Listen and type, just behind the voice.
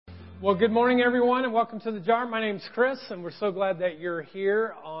Well, good morning, everyone, and welcome to The Jar. My name's Chris, and we're so glad that you're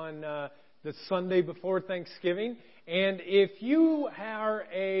here on the Sunday before Thanksgiving. And if you are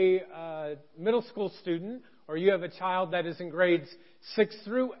a middle school student or you have a child that is in grades 6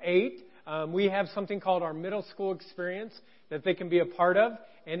 through 8, we have something called our middle school experience that they can be a part of.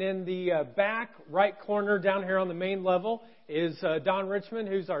 And in the back right corner down here on the main level is Dawn Richmond,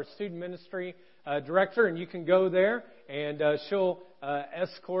 who's our student ministry director, and you can go there and she'll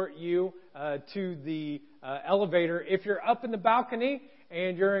escort you to the elevator. If you're up in the balcony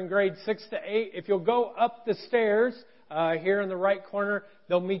and you're in grade 6 to 8, if you'll go up the stairs here in the right corner,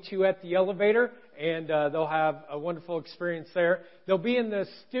 they'll meet you at the elevator, and they'll have a wonderful experience there. They'll be in the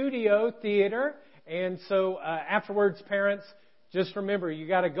studio theater, and so afterwards, parents, just remember, you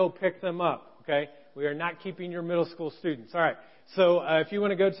got to go pick them up, okay? We are not keeping your middle school students. All right, so if you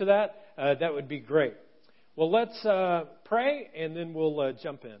want to go to that, that would be great. Well, let's pray, and then we'll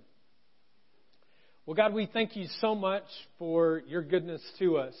jump in. Well, God, we thank you so much for your goodness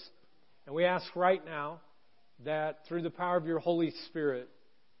to us. And we ask right now that through the power of your Holy Spirit,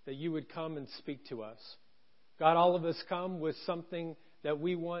 that you would come and speak to us. God, all of us come with something that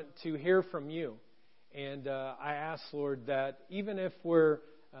we want to hear from you. And I ask, Lord, that even if we're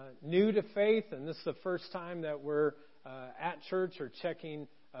new to faith, and this is the first time that we're at church or checking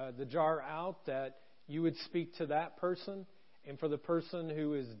the jar out, that you would speak to that person, and for the person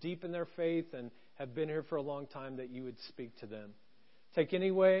who is deep in their faith and have been here for a long time, that you would speak to them. Take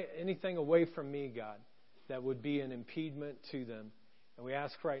anything away from me, God, that would be an impediment to them. And we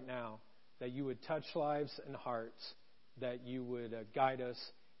ask right now that you would touch lives and hearts, that you would guide us,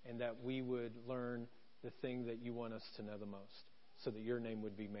 and that we would learn the thing that you want us to know the most, so that your name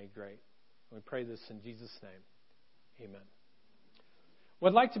would be made great. And we pray this in Jesus' name. Amen. Well,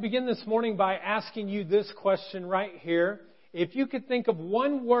 I'd like to begin this morning by asking you this question right here. If you could think of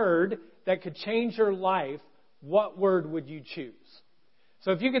one word that could change your life, what word would you choose? So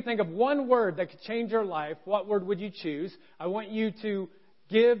if you could think of one word that could change your life, what word would you choose? I want you to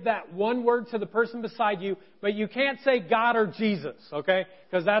give that one word to the person beside you, but you can't say God or Jesus, okay?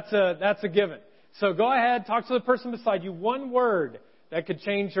 Because that's a given. So go ahead, talk to the person beside you. One word that could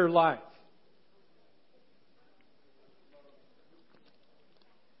change your life.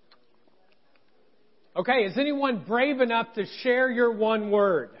 Okay, is anyone brave enough to share your one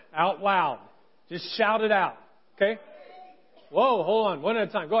word out loud? Just shout it out, okay? Whoa, hold on, one at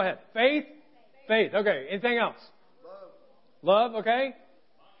a time. Go ahead. Faith? Faith, okay. Anything else? Love, okay?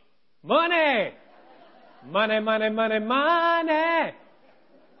 Money! Money, money, money, money!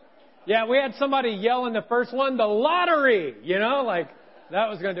 Yeah, we had somebody yell in the first one, the lottery! You know, like, that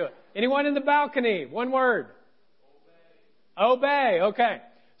was going to do it. Anyone in the balcony? One word. Obey, okay.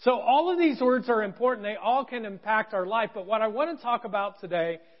 So all of these words are important. They all can impact our life. But what I want to talk about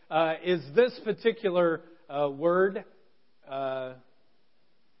today is this particular word. Not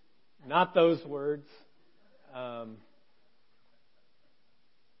those words.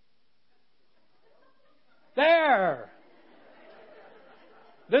 There!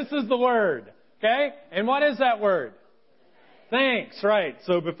 This is the word. Okay? And what is that word? Thanks, right.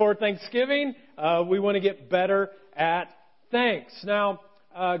 So before Thanksgiving, we want to get better at thanks. Now,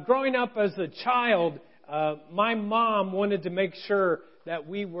 growing up as a child, my mom wanted to make sure that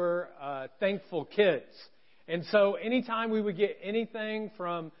we were thankful kids. And so anytime we would get anything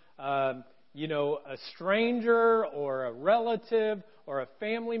from, a stranger or a relative or a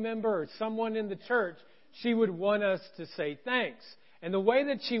family member or someone in the church, she would want us to say thanks. And the way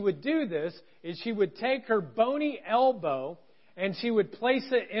that she would do this is she would take her bony elbow and she would place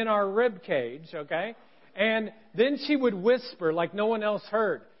it in our rib cage, okay? And then she would whisper like no one else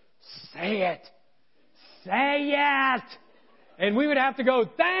heard, "Say it! Say it!" And we would have to go,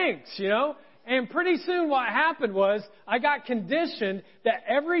 "Thanks," And pretty soon what happened was I got conditioned that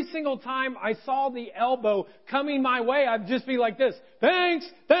every single time I saw the elbow coming my way, I'd just be like this, "Thanks,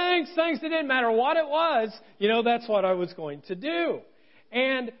 thanks, thanks." It didn't matter what it was. That's what I was going to do.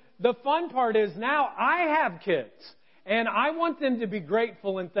 And the fun part is now I have kids. And I want them to be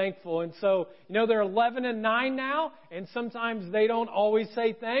grateful and thankful. And so, they're 11 and 9 now. And sometimes they don't always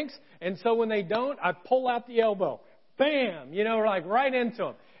say thanks. And so when they don't, I pull out the elbow. Bam! Like right into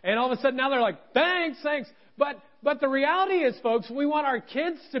them. And all of a sudden now they're like, "Thanks, thanks." But the reality is, folks, we want our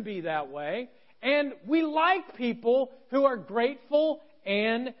kids to be that way. And we like people who are grateful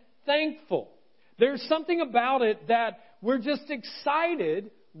and thankful. There's something about it that we're just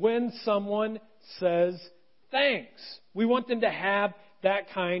excited when someone says thanks. We want them to have that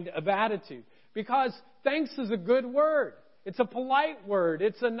kind of attitude. Because thanks is a good word. It's a polite word.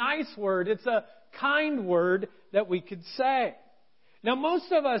 It's a nice word. It's a kind word that we could say. Now,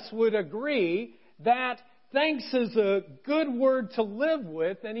 most of us would agree that thanks is a good word to live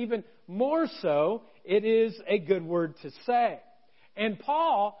with, and even more so, it is a good word to say. And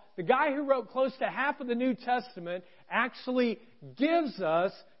Paul, the guy who wrote close to half of the New Testament, actually gives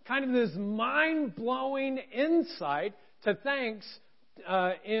us kind of this mind-blowing insight to thanks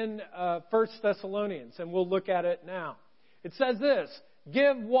in 1 Thessalonians, and we'll look at it now. It says this,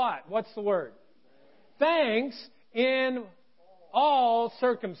 give what? What's the word? Thanks in all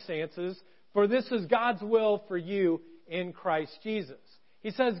circumstances, for this is God's will for you in Christ Jesus.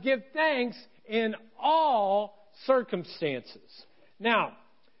 He says, give thanks in all circumstances. Now,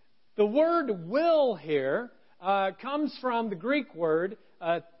 the word will here comes from the Greek word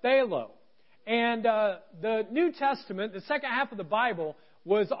thelo. And the New Testament, the second half of the Bible,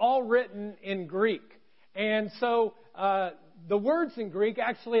 was all written in Greek. And so the words in Greek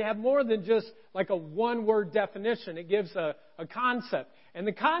actually have more than just like a one-word definition. It gives a concept. And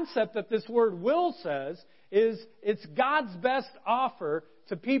the concept that this word will says is it's God's best offer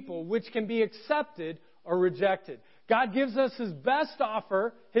to people, which can be accepted or rejected. God gives us His best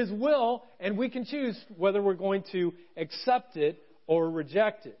offer, His will, and we can choose whether we're going to accept it or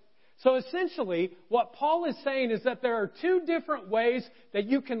reject it. So essentially, what Paul is saying is that there are two different ways that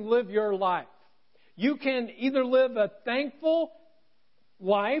you can live your life. You can either live a thankful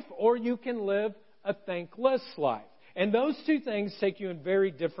life or you can live a thankless life. And those two things take you in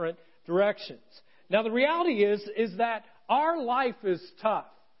very different directions. Now, the reality is that our life is tough.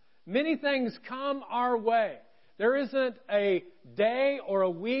 Many things come our way. There isn't a day or a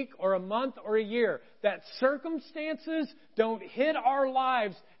week or a month or a year that circumstances don't hit our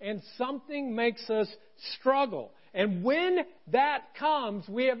lives and something makes us struggle. And when that comes,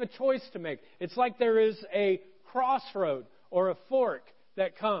 we have a choice to make. It's like there is a crossroad or a fork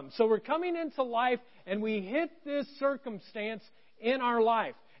that comes. So we're coming into life and we hit this circumstance in our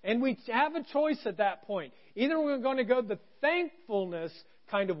life. And we have a choice at that point. Either we're going to go the thankfulness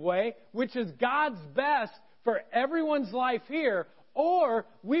kind of way, which is God's best for everyone's life here, or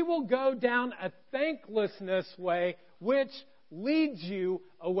we will go down a thanklessness way, which leads you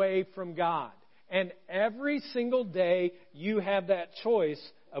away from God. And every single day, you have that choice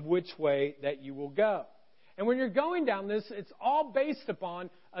of which way that you will go. And when you're going down this, it's all based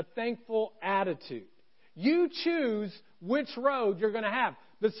upon a thankful attitude. You choose which road you're going to have.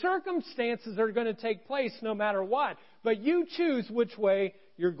 The circumstances are going to take place no matter what, but you choose which way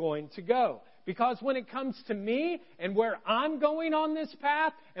you're going to go. Because when it comes to me and where I'm going on this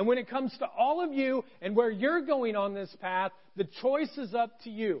path, and when it comes to all of you and where you're going on this path, the choice is up to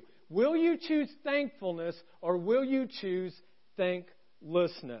you. Will you choose thankfulness or will you choose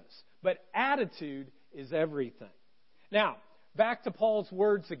thanklessness? But attitude is everything. Now, back to Paul's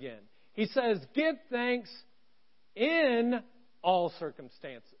words again. He says, give thanks in all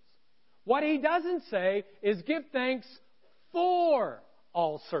circumstances. What he doesn't say is give thanks for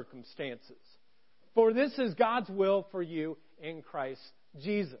all circumstances. For this is God's will for you in Christ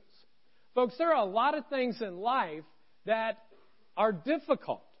Jesus. Folks, there are a lot of things in life that are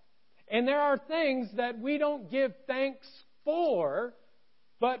difficult. And there are things that we don't give thanks for,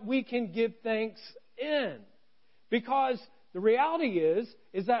 but we can give thanks in. Because the reality is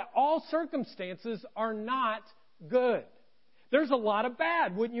that all circumstances are not good. There's a lot of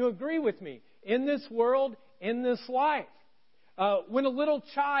bad, wouldn't you agree with me, in this world, in this life. When a little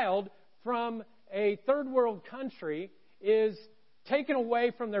child from a third world country is taken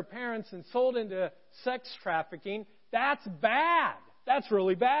away from their parents and sold into sex trafficking, that's bad. That's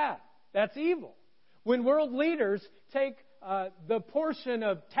really bad. That's evil. When world leaders take the portion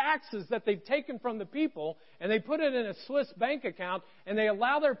of taxes that they've taken from the people and they put it in a Swiss bank account and they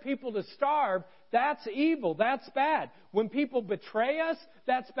allow their people to starve, that's evil. That's bad. When people betray us,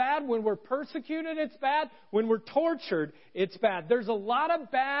 that's bad. When we're persecuted, it's bad. When we're tortured, it's bad. There's a lot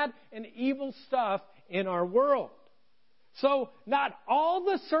of bad and evil stuff in our world. So not all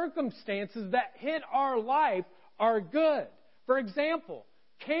the circumstances that hit our life are good. For example,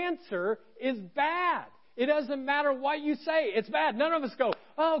 cancer is bad. It doesn't matter what you say. It's bad. None of us go,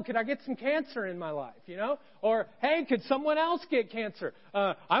 oh, could I get some cancer in my life? You know? Or, hey, could someone else get cancer?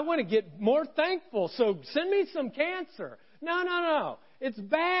 I want to get more thankful, so send me some cancer. No. It's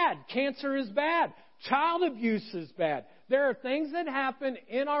bad. Cancer is bad. Child abuse is bad. There are things that happen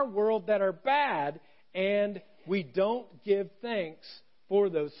in our world that are bad, and we don't give thanks for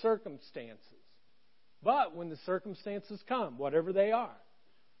those circumstances. But when the circumstances come, whatever they are,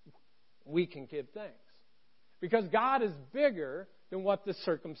 we can give thanks. Because God is bigger than what the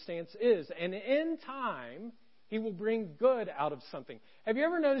circumstance is. And in time, He will bring good out of something. Have you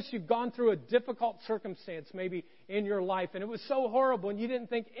ever noticed you've gone through a difficult circumstance maybe in your life, and it was so horrible, and you didn't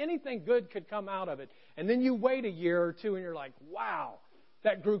think anything good could come out of it, and then you wait a year or two, and you're like, wow,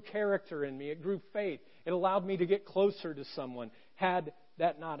 that grew character in me. It grew faith. It allowed me to get closer to someone. Had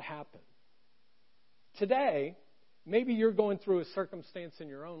that not happened. Today, maybe you're going through a circumstance in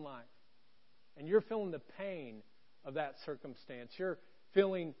your own life, and you're feeling the pain of that circumstance. You're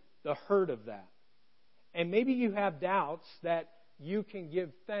feeling the hurt of that. And maybe you have doubts that you can give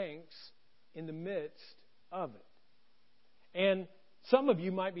thanks in the midst of it. And some of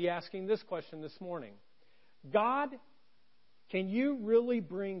you might be asking this question this morning. God, can you really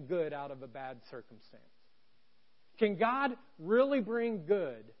bring good out of a bad circumstance? Can God really bring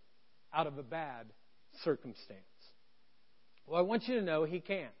good out of a bad circumstance? Well, I want you to know He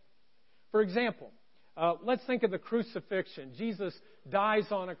can. For example, let's think of the crucifixion. Jesus dies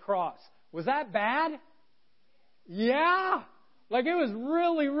on a cross. Was that bad? Yeah. Like it was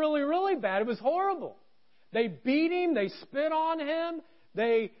really, really, really bad. It was horrible. They beat Him. They spit on Him.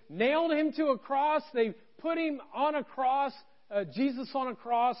 They nailed Him to a cross. They put Him on a cross, Jesus on a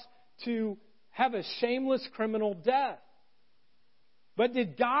cross, to have a shameless criminal death. But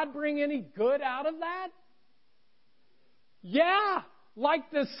did God bring any good out of that? Yeah.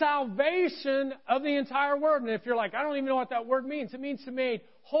 Like the salvation of the entire world. And if you're like, I don't even know what that word means. It means to be made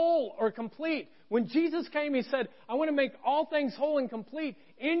whole or complete. When Jesus came, He said, I want to make all things whole and complete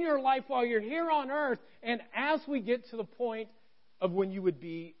in your life while you're here on earth and as we get to the point of when you would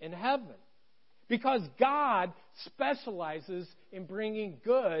be in heaven. Because God specializes in bringing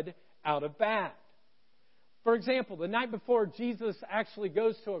good out of bad. For example, the night before Jesus actually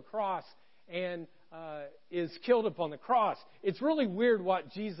goes to a cross and is killed upon the cross, it's really weird what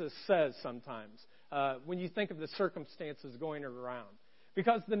Jesus says sometimes when you think of the circumstances going around.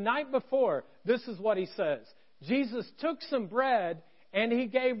 Because the night before, this is what He says. Jesus took some bread and He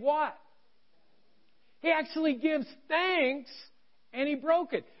gave what? He actually gives thanks and He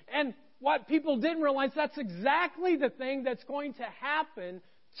broke it. And what people didn't realize, that's exactly the thing that's going to happen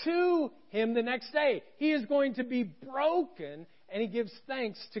to Him the next day. He is going to be broken, and He gives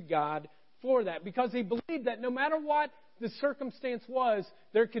thanks to God for that, because He believed that no matter what the circumstance was,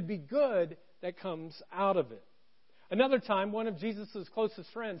 there could be good that comes out of it. Another time, one of Jesus' closest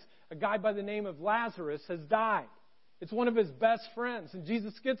friends, a guy by the name of Lazarus, has died. It's one of His best friends, and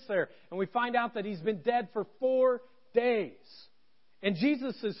Jesus gets there, and we find out that he's been dead for 4 days. And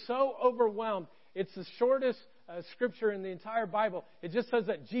Jesus is so overwhelmed. It's the shortest scripture in the entire Bible. It just says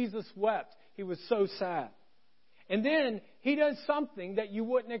that Jesus wept. He was so sad. And then He does something that you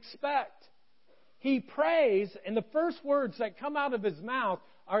wouldn't expect. He prays, and the first words that come out of His mouth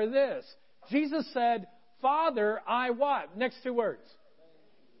are this. Jesus said, Father, I what? Next two words.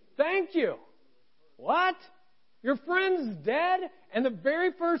 Thank you. What? Your friend's dead, and the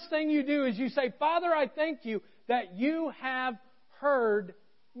very first thing you do is you say, Father, I thank you that you have heard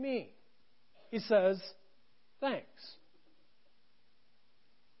me. He says, thanks.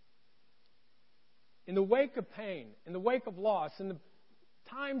 In the wake of pain, in the wake of loss, in the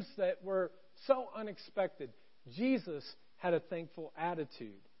times that were so unexpected, Jesus had a thankful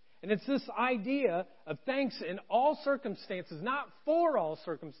attitude. And it's this idea of thanks in all circumstances, not for all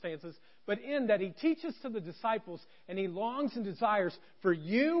circumstances, but in that He teaches to the disciples, and He longs and desires for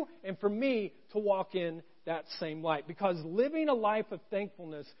you and for me to walk in that same light. Because living a life of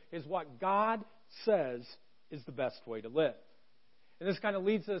thankfulness is what God says is the best way to live. And this kind of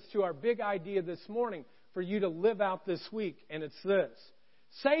leads us to our big idea this morning for you to live out this week, and it's this.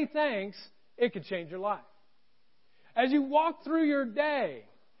 Say thanks, it could change your life. As you walk through your day,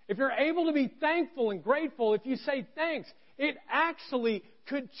 if you're able to be thankful and grateful, if you say thanks, it actually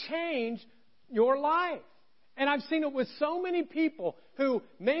could change your life. And I've seen it with so many people who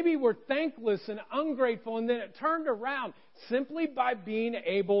maybe were thankless and ungrateful, and then it turned around simply by being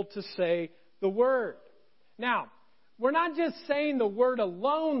able to say the word. Now, we're not just saying the word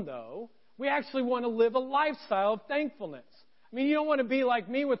alone, though. We actually want to live a lifestyle of thankfulness. I mean, you don't want to be like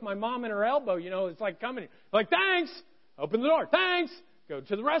me with my mom in her elbow. You know, it's like coming, like, thanks, open the door, thanks, go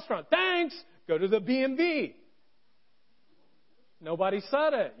to the restaurant, thanks, go to the B&B. Nobody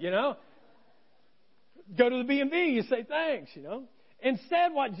said it, you know. Go to the B&B, you say thanks, you know.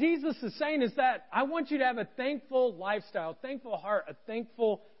 Instead, what Jesus is saying is that I want you to have a thankful lifestyle, a thankful heart, a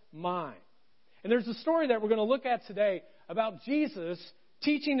thankful mind. And there's a story that we're going to look at today about Jesus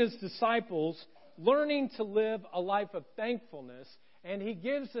teaching His disciples, learning to live a life of thankfulness. And He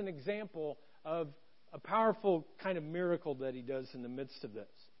gives an example of a powerful kind of miracle that He does in the midst of this.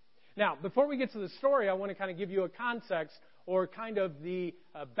 Now, before we get to the story, I want to kind of give you a context or kind of the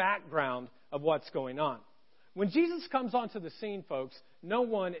background of what's going on. When Jesus comes onto the scene, folks, no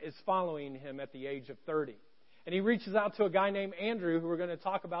one is following him at the age of 30. And he reaches out to a guy named Andrew, who we're going to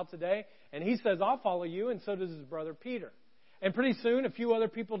talk about today, and he says, I'll follow you, and so does his brother Peter. And pretty soon, a few other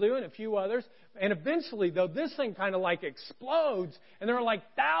people do, and a few others. And eventually, though, this thing kind of like explodes, and there are like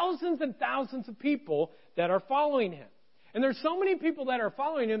thousands and thousands of people that are following him. And there's so many people that are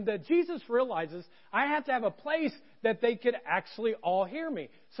following him that Jesus realizes, I have to have a place that they could actually all hear me.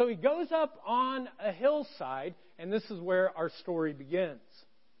 So he goes up on a hillside, and this is where our story begins.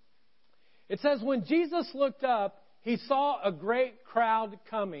 It says, when Jesus looked up, he saw a great crowd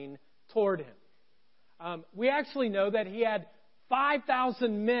coming toward him. We actually know that he had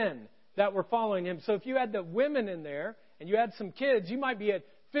 5,000 men that were following him. So if you had the women in there and you had some kids, you might be at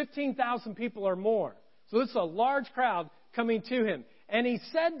 15,000 people or more. So this is a large crowd coming to him. And he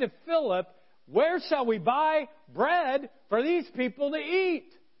said to Philip, where shall we buy bread for these people to eat?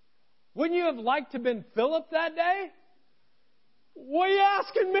 Wouldn't you have liked to have been Philip that day? What are you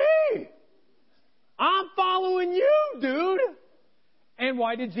asking me? I'm following you, dude. And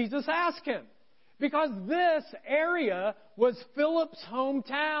why did Jesus ask him? Because this area was Philip's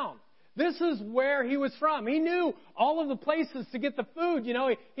hometown. This is where he was from. He knew all of the places to get the food. You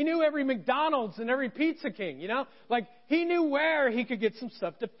know, he knew every McDonald's and every Pizza King, you know. Like, he knew where he could get some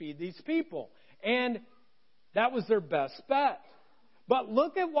stuff to feed these people. And that was their best bet. But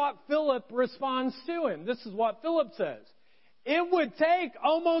look at what Philip responds to him. This is what Philip says. It would take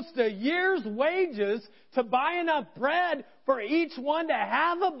almost a year's wages to buy enough bread for each one to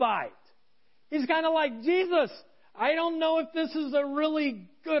have a bite. He's kind of like, Jesus, I don't know if this is a really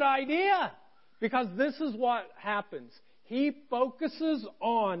good idea. Because this is what happens. He focuses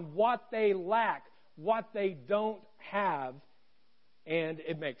on what they lack, what they don't have, and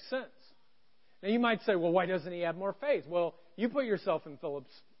it makes sense. Now you might say, well, why doesn't he have more faith? Well, you put yourself in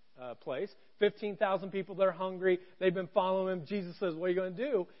Philip's place. 15,000 people, they're hungry. They've been following him. Jesus says, what are you going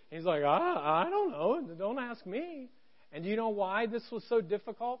to do? And he's like, I don't know. Don't ask me. And do you know why this was so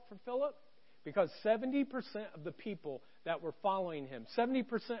difficult for Philip? Because 70% of the people that were following him, 70%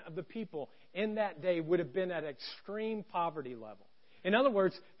 of the people in that day would have been at extreme poverty level. In other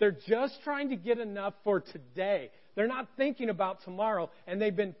words, they're just trying to get enough for today. They're not thinking about tomorrow. And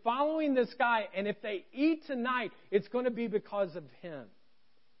they've been following this guy. And if they eat tonight, it's going to be because of him.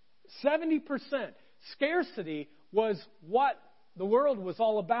 70%. Scarcity was what the world was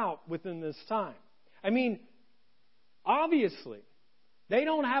all about within this time. I mean, obviously, they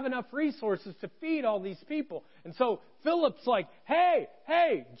don't have enough resources to feed all these people. And so Philip's like, hey,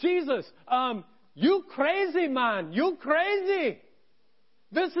 Jesus, you crazy, man. You crazy.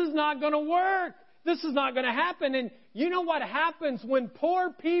 This is not going to work. This is not going to happen. And you know what happens when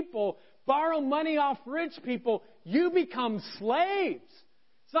poor people borrow money off rich people? You become slaves.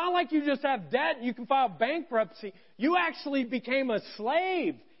 It's not like you just have debt and you can file bankruptcy. You actually became a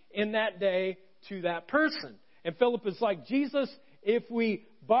slave in that day to that person. And Philip is like, Jesus, if we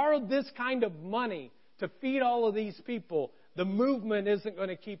borrowed this kind of money to feed all of these people, the movement isn't going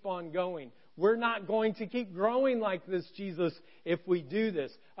to keep on going. We're not going to keep growing like this, Jesus, if we do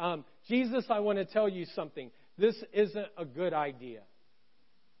this. Jesus, I want to tell you something. This isn't a good idea.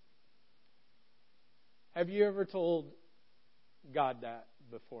 Have you ever told God that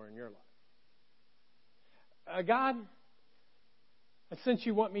before in your life? God, I sense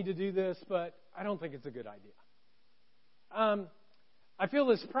you want me to do this, but I don't think it's a good idea. I feel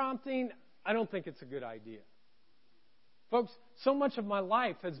this prompting. I don't think it's a good idea. Folks, so much of my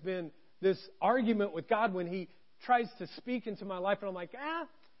life has been this argument with God when He tries to speak into my life, and I'm like,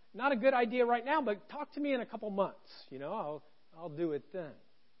 not a good idea right now, but talk to me in a couple months. You know, I'll do it then.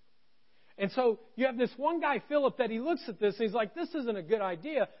 And so you have this one guy, Philip, that he looks at this and he's like, this isn't a good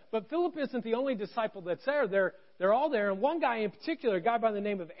idea. But Philip isn't the only disciple that's there. They're all there. And one guy in particular, a guy by the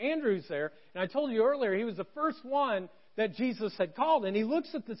name of Andrew's there. And I told you earlier, he was the first one that Jesus had called. And he looks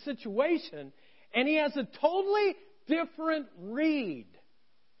at the situation and he has a totally different read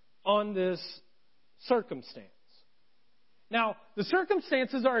on this circumstance. Now, the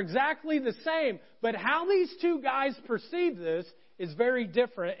circumstances are exactly the same, but how these two guys perceive this is very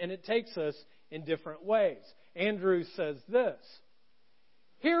different, and it takes us in different ways. Andrew says this.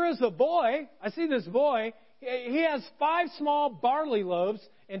 Here is a boy. I see this boy. He has 5 small barley loaves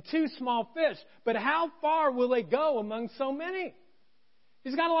and 2 small fish. But how far will they go among so many?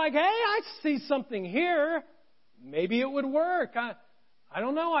 He's kind of like, hey, I see something here. Maybe it would work. I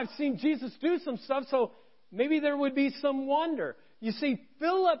don't know. I've seen Jesus do some stuff, so maybe there would be some wonder. You see,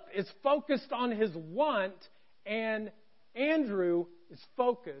 Philip is focused on his want, and Andrew is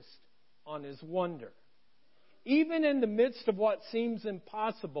focused on his wonder. Even in the midst of what seems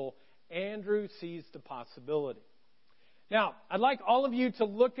impossible, Andrew sees the possibility. Now, I'd like all of you to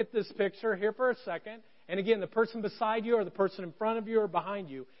look at this picture here for a second. And again, the person beside you or the person in front of you or behind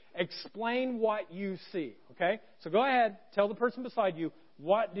you, explain what you see. Okay? So go ahead, tell the person beside you,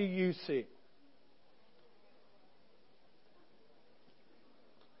 what do you see?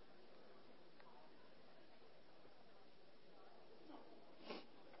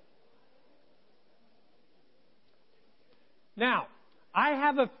 Now, I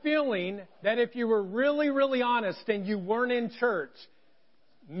have a feeling that if you were really, really honest and you weren't in church,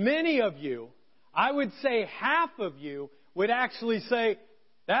 many of you, I would say half of you, would actually say,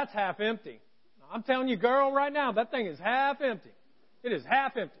 that's half empty. I'm telling you, girl, right now, that thing is half empty. It is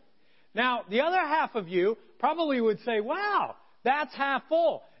half empty. Now, the other half of you probably would say, wow, that's half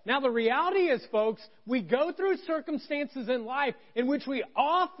full. Now, the reality is, folks, we go through circumstances in life in which we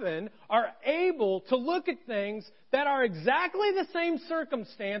often are able to look at things that are exactly the same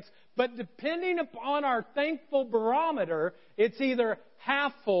circumstance, but depending upon our thankful barometer, it's either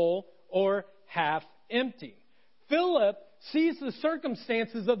half full or half empty. Philip sees the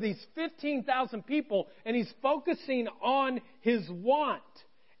circumstances of these 15,000 people, and he's focusing on his want.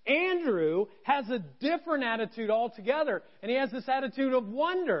 Andrew has a different attitude altogether, and he has this attitude of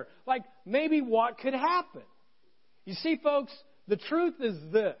wonder, like maybe what could happen. You see, folks, the truth is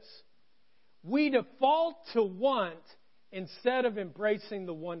this. We default to want instead of embracing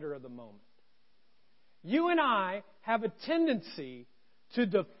the wonder of the moment. You and I have a tendency to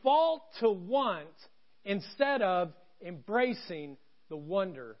default to want instead of embracing the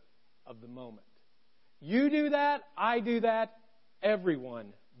wonder of the moment. You do that, I do that,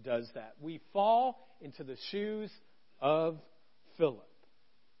 everyone does that. We fall into the shoes of Philip.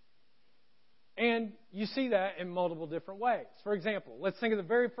 And you see that in multiple different ways. For example, let's think of the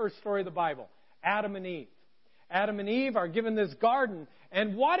very first story of the Bible, Adam and Eve. Adam and Eve are given this garden,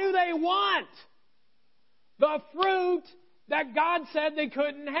 and what do they want? The fruit that God said they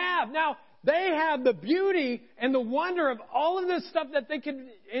couldn't have. Now, they have the beauty and the wonder of all of this stuff that they can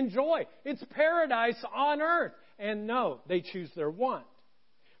enjoy. It's paradise on earth. And no, they choose their want.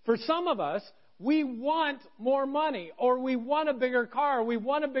 For some of us, we want more money, or we want a bigger car, or we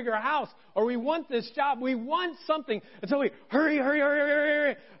want a bigger house, or we want this job. We want something. And so we hurry.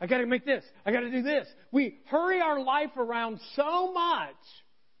 I got to make this. I got to do this. We hurry our life around so much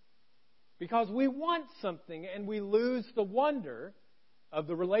because we want something, and we lose the wonder of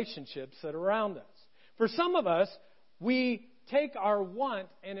the relationships that are around us. For some of us, we take our want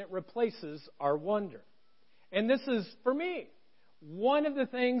and it replaces our wonder. And this is, for me, one of the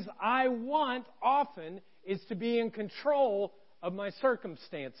things I want often is to be in control of my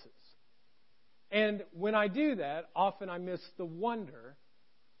circumstances. And when I do that, often I miss the wonder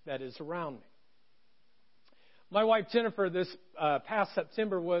that is around me. My wife Jennifer this past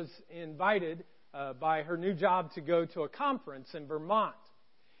September was invited by her new job to go to a conference in Vermont.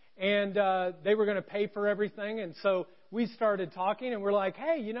 And they were going to pay for everything. And so we started talking, and we're like,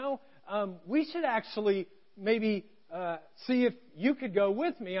 hey, we should actually maybe see if you could go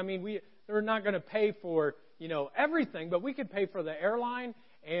with me. I mean, they're not going to pay for, everything, but we could pay for the airline.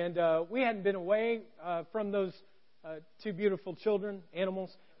 And we hadn't been away from those two beautiful children, animals,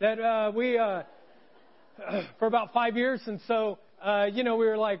 that we for about 5 years. And so, we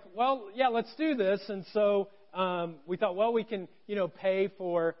were like, well, yeah, let's do this. And so we thought, well, we can, pay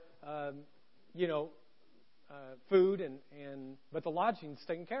for, food but the lodging's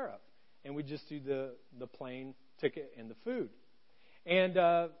taken care of. And we just do the plane ticket and the food.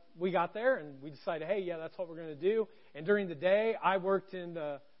 And we got there and we decided, hey, yeah, that's what we're going to do. And during the day, I worked in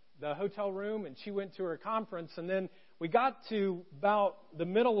the hotel room and she went to her conference. And then we got to about the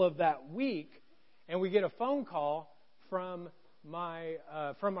middle of that week and we get a phone call from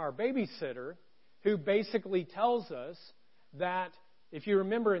our babysitter, who basically tells us that, if you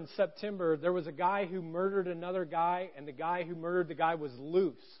remember in September, there was a guy who murdered another guy, and the guy who murdered the guy was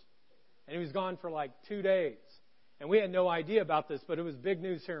loose. And he was gone for like 2 days. And we had no idea about this, but it was big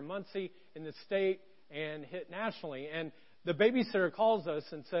news here in Muncie, in the state, and hit nationally. And the babysitter calls us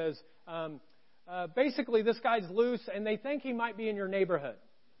and says, basically, this guy's loose, and they think he might be in your neighborhood.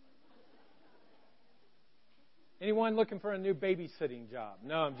 Anyone looking for a new babysitting job?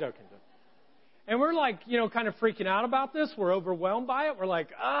 No, I'm joking. And we're like, kind of freaking out about this. We're overwhelmed by it. We're like,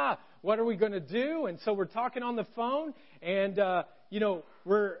 what are we going to do? And so we're talking on the phone and,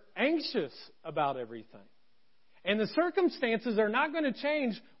 we're anxious about everything. And the circumstances are not going to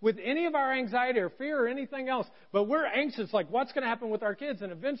change with any of our anxiety or fear or anything else. But we're anxious, like what's going to happen with our kids?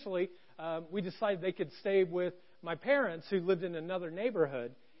 And eventually, we decided they could stay with my parents who lived in another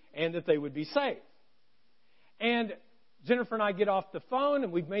neighborhood and that they would be safe. And Jennifer and I get off the phone,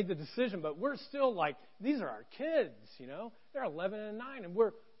 and we've made the decision, but we're still like, these are our kids, you know. They're 11 and 9, and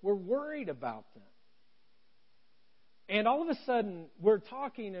we're worried about them. And all of a sudden, we're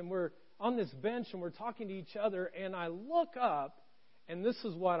talking, and we're on this bench, and we're talking to each other, and I look up, and this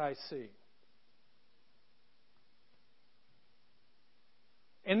is what I see.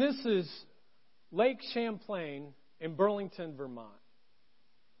 And this is Lake Champlain in Burlington, Vermont.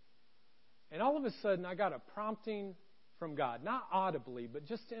 And all of a sudden, I got a prompting from God, not audibly, but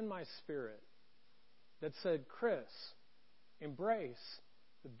just in my spirit, that said, Chris, embrace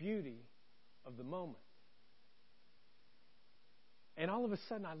the beauty of the moment. And all of a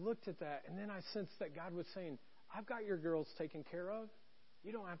sudden, I looked at that, and then I sensed that God was saying, I've got your girls taken care of.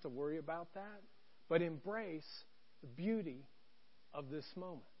 You don't have to worry about that. But embrace the beauty of this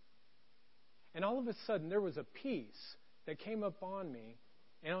moment. And all of a sudden, there was a peace that came up on me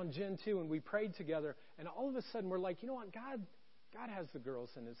and on Jen too, and we prayed together. And all of a sudden, we're like, you know what? God has the girls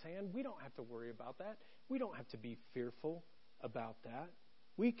in His hand. We don't have to worry about that. We don't have to be fearful about that.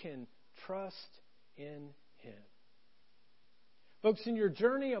 We can trust in Him. Folks, in your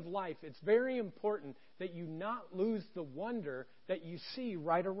journey of life, it's very important that you not lose the wonder that you see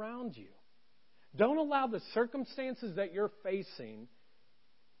right around you. Don't allow the circumstances that you're facing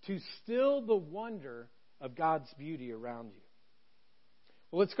to still the wonder of God's beauty around you.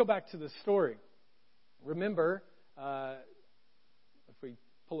 Well, let's go back to the story. Remember, if we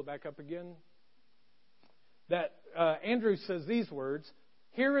pull it back up again, that Andrew says these words,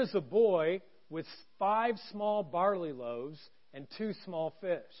 "Here is a boy with 5 small barley loaves and 2 small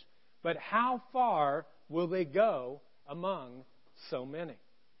fish. But how far will they go among so many?"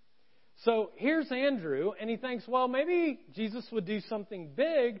 So here's Andrew, and he thinks, well, maybe Jesus would do something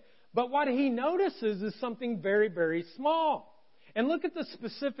big, but what he notices is something very, very small. And look at the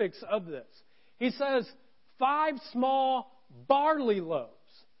specifics of this. He says 5 small barley loaves.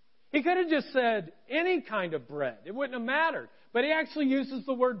 He could have just said any kind of bread. It wouldn't have mattered. But he actually uses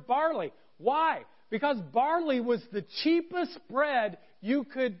the word barley. Why? Because barley was the cheapest bread you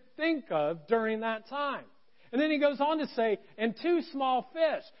could think of during that time. And then he goes on to say, and 2 small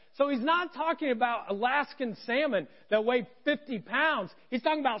fish. So he's not talking about Alaskan salmon that weigh 50 pounds. He's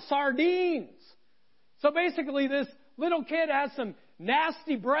talking about sardines. So basically this little kid has some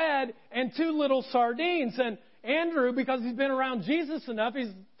nasty bread and 2 little sardines. And Andrew, because he's been around Jesus enough, he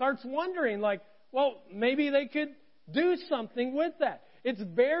starts wondering, like, well, maybe they could do something with that. It's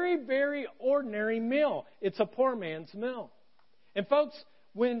very, very ordinary meal. It's a poor man's meal. And folks,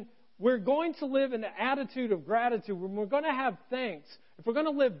 when we're going to live in the attitude of gratitude, when we're going to have thanks, if we're going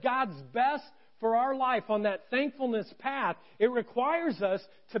to live God's best for our life on that thankfulness path, it requires us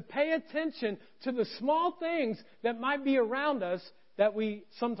to pay attention to the small things that might be around us that we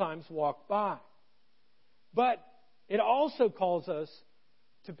sometimes walk by. But it also calls us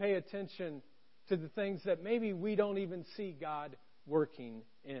to pay attention to the things that maybe we don't even see God working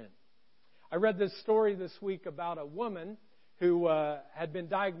in. I read this story this week about a woman who had been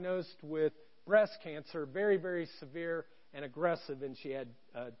diagnosed with breast cancer, very, very severe and aggressive, and she had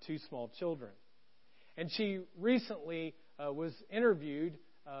 2 small children. And she recently was interviewed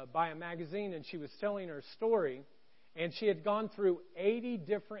by a magazine, and she was telling her story, and she had gone through 80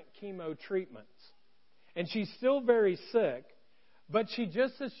 different chemo treatments. And she's still very sick, but she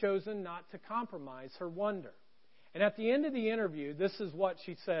just has chosen not to compromise her wonder. And at the end of the interview, this is what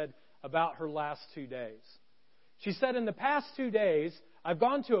she said about her last 2 days. She said, in the past 2 days, I've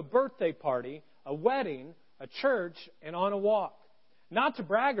gone to a birthday party, a wedding, a church, and on a walk. Not to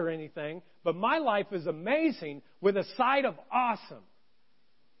brag or anything, but my life is amazing with a side of awesome.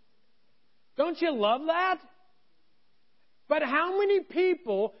 Don't you love that? But how many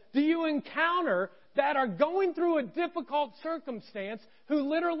people do you encounter that are going through a difficult circumstance who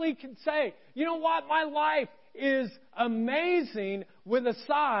literally can say, you know what, my life is amazing with a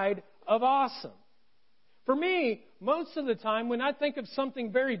side of awesome? For me, most of the time, when I think of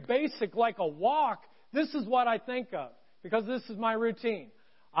something very basic like a walk, this is what I think of, because this is my routine.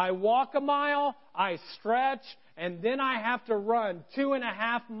 I walk a mile, I stretch, and then I have to run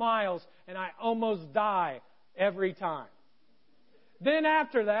 2.5 miles, and I almost die every time. Then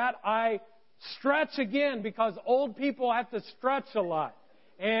after that, I stretch again, because old people have to stretch a lot.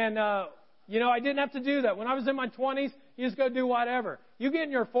 And, I didn't have to do that. When I was in my 20s, you just go do whatever. You get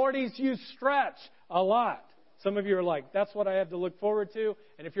in your 40s, you stretch a lot. Some of you are like, that's what I have to look forward to.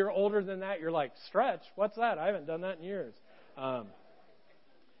 And if you're older than that, you're like, stretch? What's that? I haven't done that in years.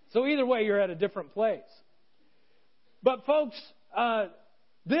 So either way, you're at a different place. But folks,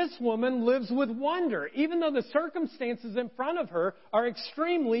 this woman lives with wonder, even though the circumstances in front of her are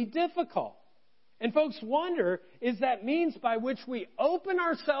extremely difficult. And folks, wonder is that means by which we open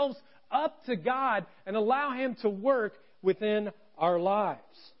ourselves up to God and allow Him to work within our lives.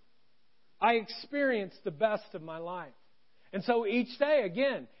 I experience the best of my life. And so each day,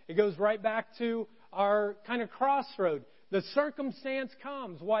 again, it goes right back to our kind of crossroad. The circumstance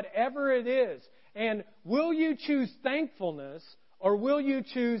comes, whatever it is. And will you choose thankfulness or will you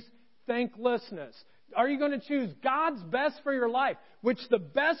choose thanklessness? Are you going to choose God's best for your life? Which the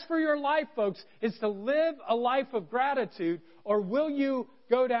best for your life, folks, is to live a life of gratitude. Or will you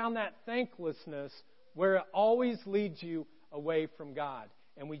go down that thanklessness where it always leads you away from God?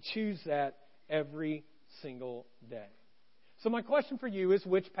 And we choose that every single day. So my question for you is,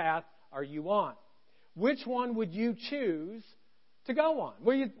 which path are you on? Which one would you choose to go on?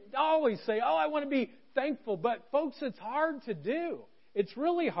 Well, you always say, oh, I want to be thankful. But folks, it's hard to do. It's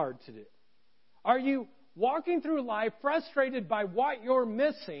really hard to do. Are you walking through life frustrated by what you're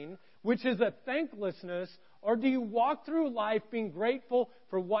missing, which is a thanklessness, or do you walk through life being grateful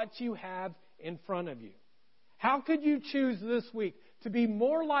for what you have in front of you? How could you choose this week to be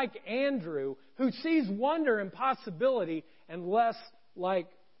more like Andrew, who sees wonder and possibility, and less like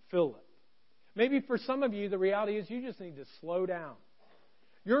Philip? Maybe for some of you, the reality is you just need to slow down.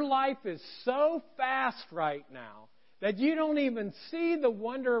 Your life is so fast right now that you don't even see the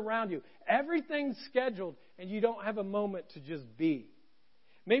wonder around you. Everything's scheduled, and you don't have a moment to just be.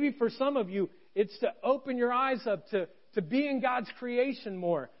 Maybe for some of you, it's to open your eyes up to be in God's creation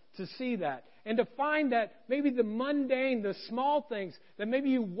more, to see that. And to find that maybe the mundane, the small things that maybe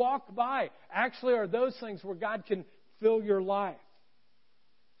you walk by actually are those things where God can fill your life.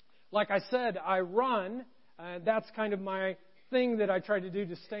 Like I said, I run. That's kind of my thing that I try to do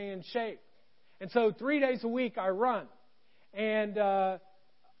to stay in shape. And so 3 days a week I run. And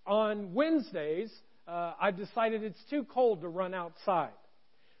on Wednesdays, I've decided it's too cold to run outside.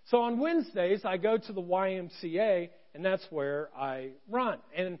 So on Wednesdays, I go to the YMCA, and that's where I run.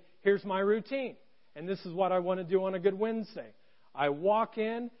 And here's my routine. And this is what I want to do on a good Wednesday. I walk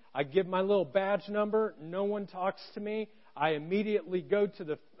in, I give my little badge number, no one talks to me. I immediately go to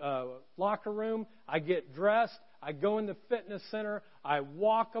the locker room, I get dressed, I go in the fitness center, I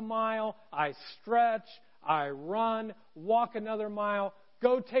walk a mile, I stretch, I run, walk another mile,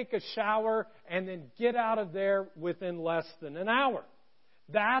 go take a shower, and then get out of there within less than an hour.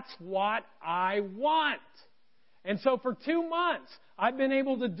 That's what I want. And so for 2 months, I've been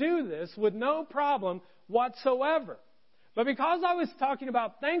able to do this with no problem whatsoever. But because I was talking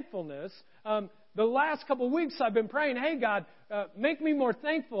about thankfulness, the last couple of weeks I've been praying, hey, God, make me more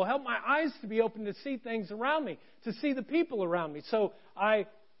thankful. Help my eyes to be open to see things around me, to see the people around me. So I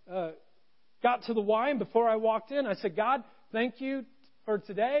got to the Y, and before I walked in, I said, God, thank you for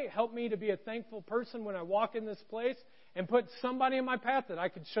today. Help me to be a thankful person when I walk in this place and put somebody in my path that I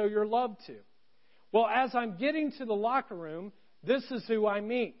could show your love to. Well, as I'm getting to the locker room, this is who I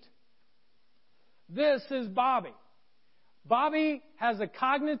meet. This is Bobby. Bobby has a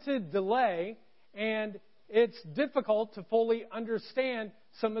cognitive delay, and it's difficult to fully understand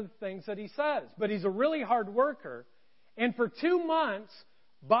some of the things that he says. But he's a really hard worker. And for 2 months,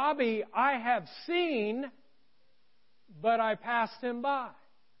 Bobby, I have seen, but I passed him by.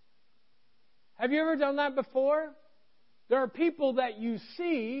 Have you ever done that before? There are people that you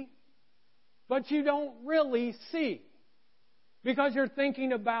see, but you don't really see, because you're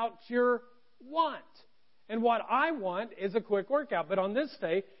thinking about your want. And what I want is a quick workout. But on this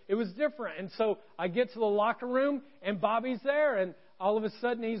day, it was different. And so I get to the locker room, and Bobby's there. And all of a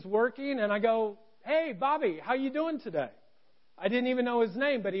sudden, he's working. And I go, hey, Bobby, how you doing today? I didn't even know his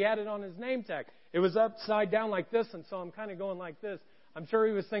name, but he had it on his name tag. It was upside down like this, and so I'm kind of going like this. I'm sure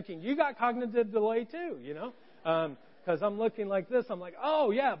he was thinking, you got cognitive delay too, you know? Because I'm looking like this. I'm like,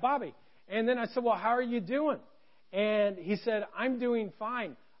 oh, yeah, Bobby. And then I said, well, how are you doing? And he said, I'm doing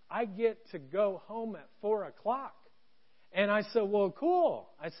fine. I get to go home at 4 o'clock. And I said, well, cool.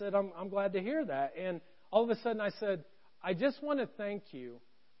 I said, I'm glad to hear that. And all of a sudden I said, I just want to thank you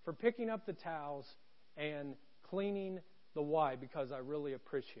for picking up the towels and cleaning the Y, because I really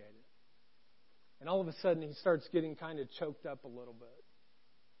appreciate it. And all of a sudden he starts getting kind of choked up a little bit.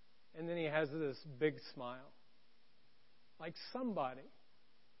 And then he has this big smile. Like somebody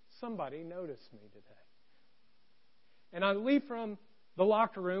noticed me today. And I leave from the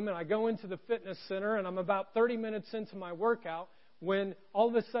locker room, and I go into the fitness center, and I'm about 30 minutes into my workout when all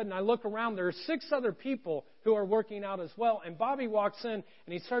of a sudden I look around. There are 6 other people who are working out as well, and Bobby walks in, and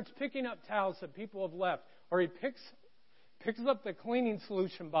he starts picking up towels that people have left, or he picks up the cleaning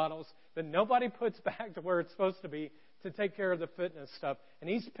solution bottles that nobody puts back to where it's supposed to be to take care of the fitness stuff, and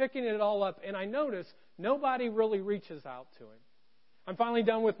he's picking it all up, and I notice nobody really reaches out to him. I'm finally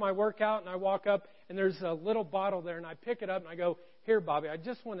done with my workout, and I walk up, and there's a little bottle there, and I pick it up, and I go, "Here, Bobby, I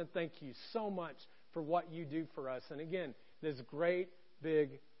just want to thank you so much for what you do for us." And again, this great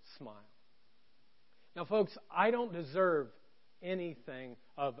big smile. Now, folks, I don't deserve anything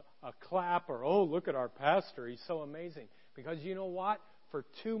of a clap or, "Oh, look at our pastor, he's so amazing." Because you know what? For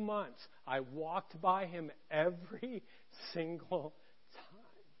 2 months, I walked by him every single time.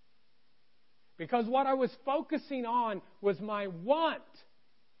 Because what I was focusing on was my want,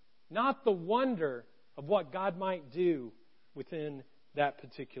 not the wonder of what God might do within that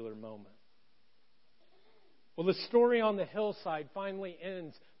particular moment. Well, the story on the hillside finally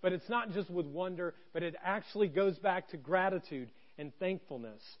ends, but it's not just with wonder, but it actually goes back to gratitude and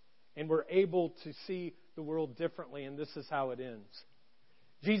thankfulness. And we're able to see the world differently, and this is how it ends.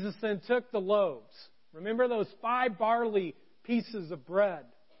 Jesus then took the loaves. Remember those 5 barley pieces of bread.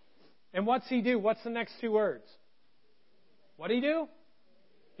 And what's He do? What's the next 2 words? What did He do?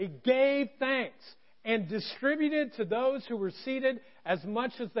 He gave thanks and distributed to those who were seated as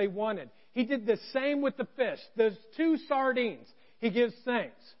much as they wanted. He did the same with the fish. Those 2 sardines, He gives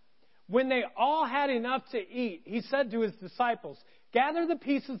thanks. When they all had enough to eat, He said to His disciples, "Gather the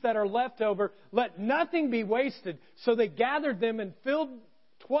pieces that are left over. Let nothing be wasted." So they gathered them and filled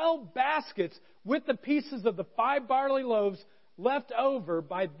 12 baskets with the pieces of the 5 barley loaves left over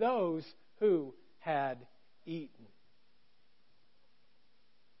by those who had eaten.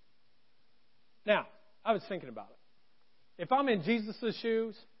 Now, I was thinking about it. If I'm in Jesus'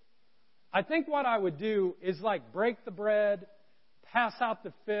 shoes, I think what I would do is break the bread, pass out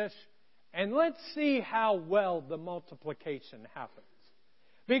the fish, and let's see how well the multiplication happens.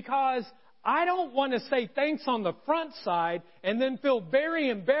 Because I don't want to say thanks on the front side and then feel very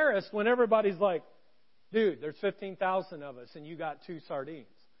embarrassed when everybody's like, "Dude, there's 15,000 of us and you got 2 sardines.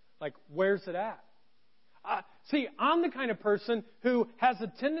 Where's it at?" See, I'm the kind of person who has a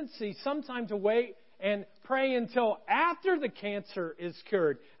tendency sometimes to wait and pray until after the cancer is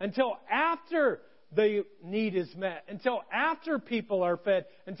cured, until after the need is met, until after people are fed,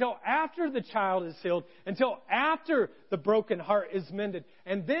 until after the child is healed, until after the broken heart is mended.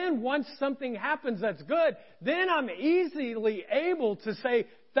 And then once something happens that's good, then I'm easily able to say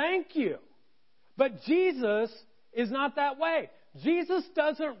thank you. But Jesus is not that way. Jesus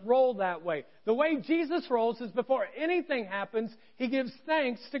doesn't roll that way. The way Jesus rolls is before anything happens, He gives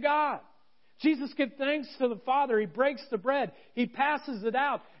thanks to God. Jesus gives thanks to the Father. He breaks the bread. He passes it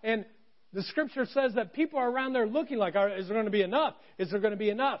out. And the Scripture says that people are around there looking like, "Is there going to be enough? Is there going to be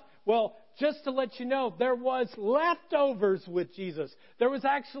enough?" Well, just to let you know, there was leftovers with Jesus. There was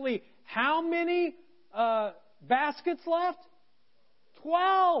actually how many baskets left?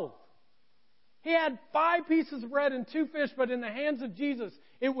 12. He had 5 pieces of bread and 2 fish, but in the hands of Jesus,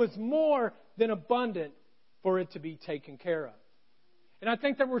 it was more than abundant for it to be taken care of. And I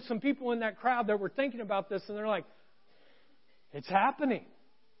think there were some people in that crowd that were thinking about this, and they're like, "It's happening."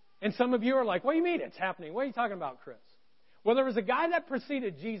 And some of you are like, "What do you mean it's happening? What are you talking about, Chris?" Well, there was a guy that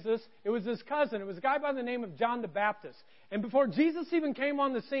preceded Jesus. It was his cousin. It was a guy by the name of John the Baptist. And before Jesus even came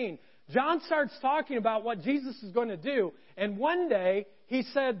on the scene, John starts talking about what Jesus is going to do. And one day, he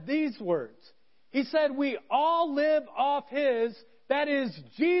said these words. He said, "We all live off His," that is,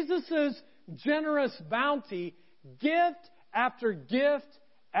 Jesus' generous bounty, gift after gift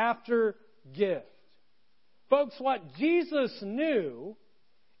after gift. Folks, what Jesus knew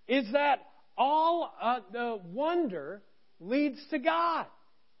is that all the wonder leads to God.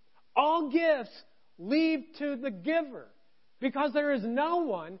 All gifts lead to the giver. Because there is no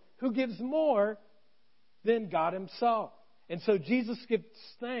one who gives more than God Himself. And so Jesus gives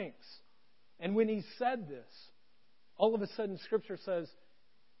thanks. And when He said this, all of a sudden Scripture says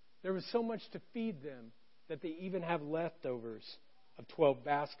there was so much to feed them that they even have leftovers of 12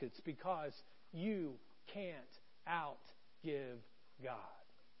 baskets, because you can't outgive God.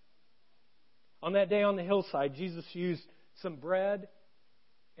 On that day on the hillside, Jesus used some bread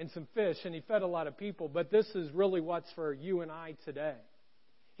and some fish, and He fed a lot of people, but this is really what's for you and I today.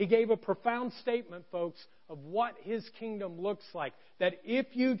 He gave a profound statement, folks, of what His kingdom looks like. That if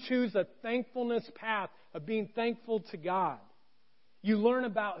you choose a thankfulness path of being thankful to God, you learn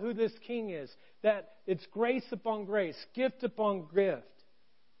about who this King is. That it's grace upon grace, gift upon gift.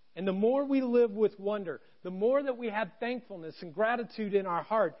 And the more we live with wonder, the more that we have thankfulness and gratitude in our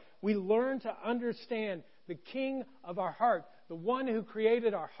heart, we learn to understand the King of our heart, the one who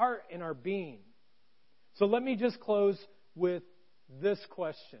created our heart and our being. So let me just close with this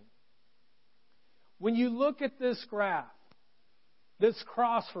question. When you look at this graph, this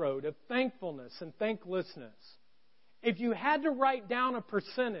crossroad of thankfulness and thanklessness, if you had to write down a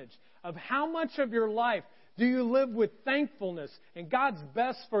percentage of how much of your life Do you live with thankfulness and God's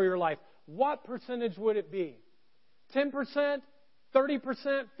best for your life? What percentage would it be? 10%?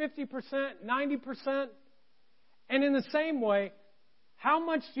 30%? 50%? 90%? And in the same way, how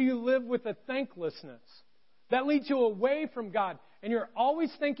much do you live with a thanklessness that leads you away from God? And you're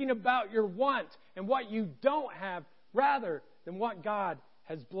always thinking about your want and what you don't have rather than what God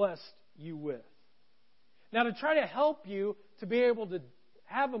has blessed you with. Now, to try to help you to be able to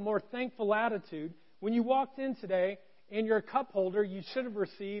have a more thankful attitude, when you walked in today, in your cup holder, you should have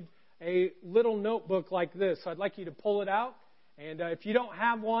received a little notebook like this. So I'd like you to pull it out. And if you don't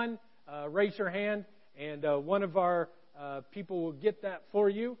have one, raise your hand, and one of our people will get that for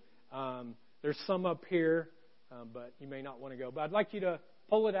you. There's some up here, but you may not want to go. But I'd like you to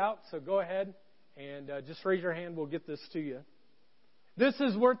pull it out, so go ahead and just raise your hand. We'll get this to you. This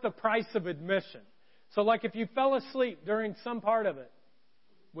is worth the price of admission. So like if you fell asleep during some part of it,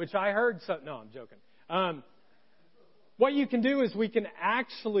 which I heard some... No, I'm joking. What you can do is we can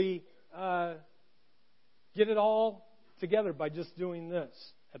actually get it all together by just doing this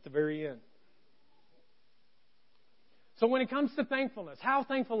at the very end. So when it comes to thankfulness, how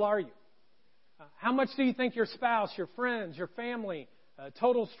thankful are you? How much do you think your spouse, your friends, your family,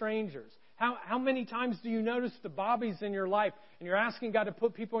 total strangers, how many times do you notice the bobbies in your life and you're asking God to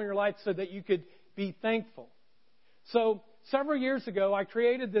put people in your life so that you could be thankful? So several years ago, I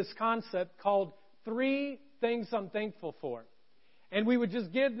created this concept called 3 Things I'm Thankful For. And we would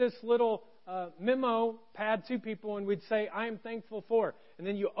just give this little memo pad to people and we'd say, I am thankful for. And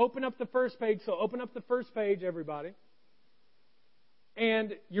then you open up the first page. So open up the first page, everybody.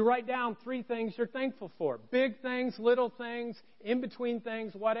 And you write down 3 things you're thankful for. Big things, little things, in-between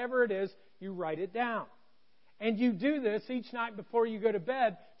things, whatever it is, you write it down. And you do this each night before you go to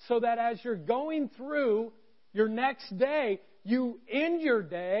bed so that as you're going through your next day, you end your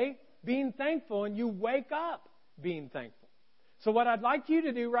day being thankful and you wake up being thankful. So what I'd like you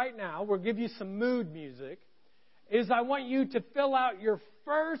to do right now, we'll give you some mood music, is I want you to fill out your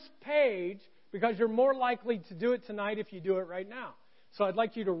first page because you're more likely to do it tonight if you do it right now. So I'd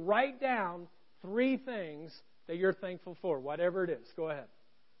like you to write down 3 things that you're thankful for, whatever it is. Go ahead.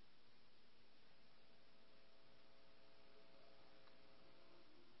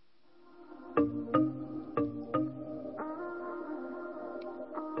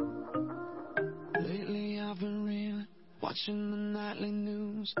 Lately I've been reeling, watching the nightly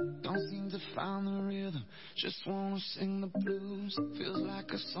news. Don't seem to find the rhythm, just wanna sing the blues. Feels like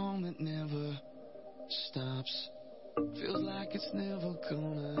a song that never stops. Feels like it's never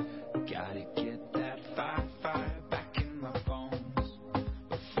gonna. Gotta get that fire back in my bones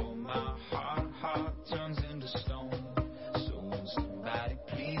before my heart turns into stone. So when somebody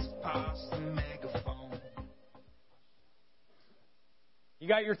please pass the megaphone. You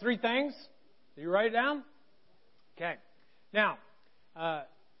got your 3 things? Did you write it down? Okay. Now,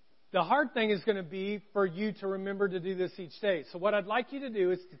 the hard thing is going to be for you to remember to do this each day. So what I'd like you to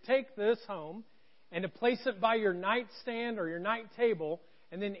do is to take this home and to place it by your nightstand or your night table.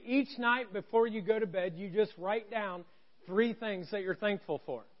 And then each night before you go to bed, you just write down 3 things that you're thankful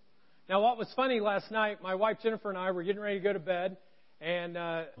for. Now, what was funny last night, my wife Jennifer and I were getting ready to go to bed, and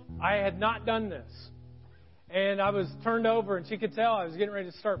I had not done this. And I was turned over, and she could tell I was getting ready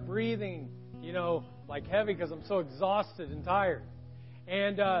to start breathing, like heavy because I'm so exhausted and tired.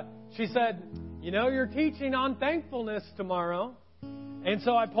 And she said, you're teaching on thankfulness tomorrow. And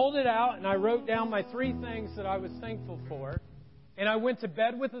so I pulled it out and I wrote down my 3 things that I was thankful for. And I went to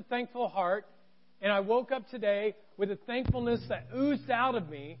bed with a thankful heart. And I woke up today with a thankfulness that oozed out of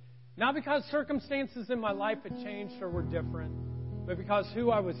me. Not because circumstances in my life had changed or were different, but because who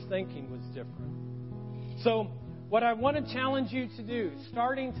I was thinking was different. So what I want to challenge you to do,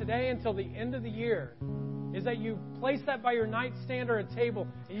 starting today until the end of the year, is that you place that by your nightstand or a table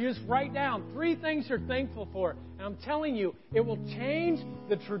and you just write down 3 things you're thankful for. And I'm telling you, it will change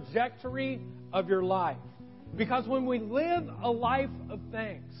the trajectory of your life. Because when we live a life of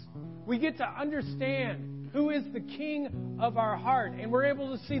thanks, we get to understand who is the King of our heart. And we're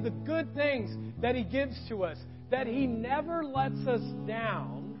able to see the good things that He gives to us, that He never lets us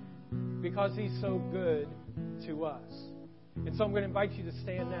down because He's so good to us. And so I'm going to invite you to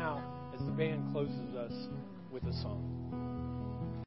stand now as the band closes us with a song.